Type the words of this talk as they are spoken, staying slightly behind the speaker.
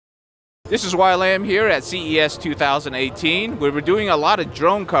This is Why I am here at CES 2018. We were doing a lot of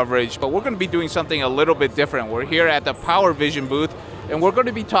drone coverage, but we're going to be doing something a little bit different. We're here at the PowerVision booth, and we're going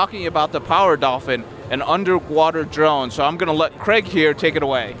to be talking about the PowerDolphin, an underwater drone. So I'm going to let Craig here take it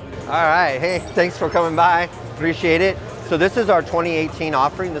away. All right, hey, thanks for coming by. Appreciate it. So this is our 2018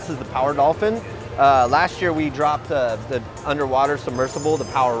 offering. This is the PowerDolphin. Last year we dropped the underwater submersible, the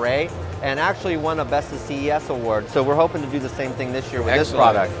PowerRay, and actually won a Best of CES award. So we're hoping to do the same thing this year with this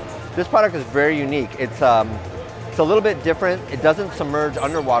product. This product is very unique. It's a little bit different. It doesn't submerge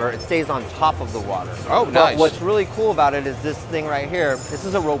underwater. It stays on top of the water. Oh, nice. But what's really cool about it is this thing right here. This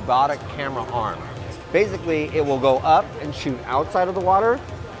is a robotic camera arm. Basically, it will go up and shoot outside of the water,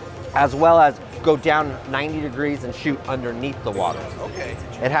 as well as go down 90 degrees and shoot underneath the water. Okay.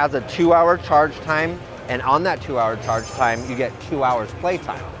 It has a 2-hour charge time, and on that 2-hour charge time, you get 2 hours play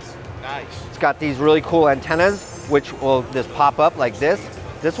time. Nice. It's got these really cool antennas, which will just pop up like this.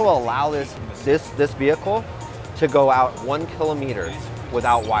 This will allow this vehicle to go out 1 kilometer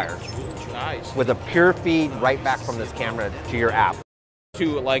without wires. Nice. With a pure feed right back from this camera to your app.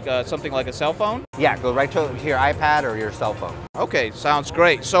 To like something like a cell phone? Yeah, go right to your iPad or your cell phone. Okay, sounds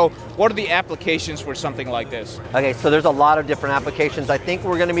great. So what are the applications for something like this? Okay, so there's a lot of different applications. I think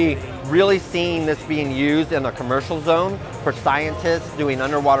we're going to be really seeing this being used in the commercial zone for scientists doing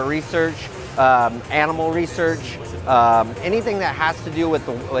underwater research, animal research, anything that has to do with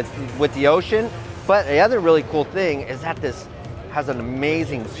the ocean. But the other really cool thing is that this has an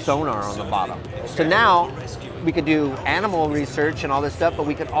amazing sonar on the bottom. So now we could do animal research and all this stuff, but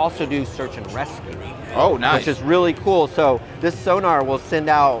we could also do search and rescue. Oh, nice. Which is really cool. So this sonar will send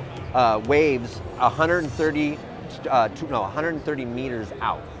out waves 130 meters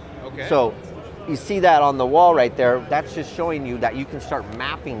out. Okay. So you see that on the wall right there. That's just showing you that you can start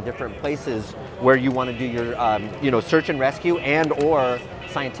mapping different places where you want to do your search and rescue and or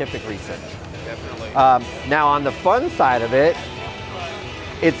scientific research. Definitely. Now on the fun side of it,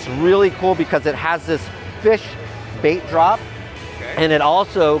 it's really cool because it has this fish bait drop, and it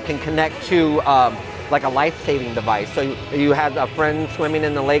also can connect to like a life-saving device. So you had a friend swimming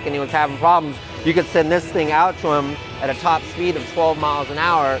in the lake and he was having problems, you could send this thing out to him at a top speed of 12 miles an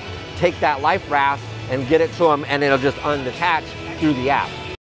hour, take that life raft and get it to him, and it'll just unattach through the app.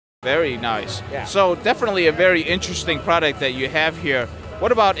 Very nice. Yeah. So definitely a very interesting product that you have here.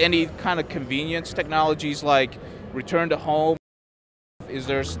 What about any kind of convenience technologies like return to home? Is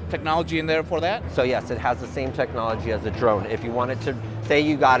there technology in there for that? So yes, it has the same technology as a drone. If you wanted to, say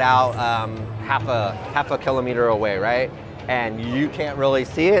you got out half a kilometer away, right? And you can't really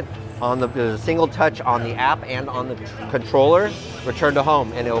see it, there's a single touch on the app and on the controller, return to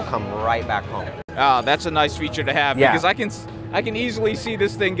home, and it will come right back home. That's a nice feature to have, yeah. Because I can easily see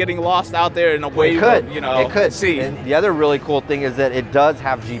this thing getting lost out there in a way it could. See. And the other really cool thing is that it does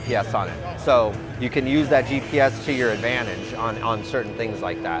have GPS on it. So you can use that GPS to your advantage on certain things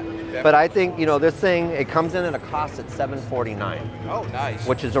like that. Definitely. But I think, this thing, it comes in at a cost at $749. Oh, nice.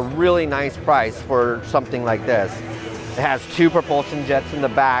 Which is a really nice price for something like this. It has 2 propulsion jets in the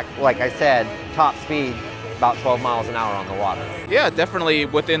back. Like I said, top speed, about 12 miles an hour on the water. Yeah, definitely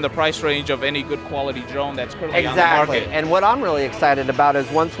within the price range of any good quality drone that's currently on the market. And what I'm really excited about is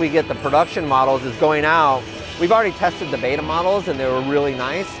once we get the production models is going out, we've already tested the beta models and they were really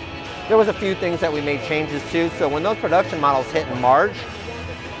nice. There was a few things that we made changes to, so when those production models hit in March,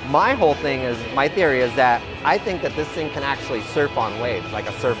 my theory is that I think that this thing can actually surf on waves like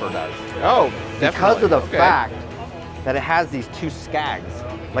a surfer does. Oh, definitely. Because of the fact that it has these 2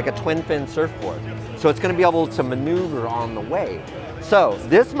 skags, like a twin fin surfboard. So it's going to be able to maneuver on the wave. So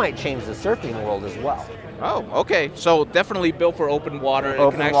this might change the surfing world as well. Oh, okay. So definitely built for open water.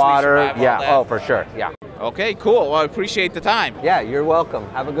 Open water, yeah. Oh, for sure, yeah. Okay, cool. Well, I appreciate the time. Yeah, you're welcome.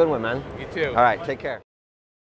 Have a good one, man. You too. All right, take care.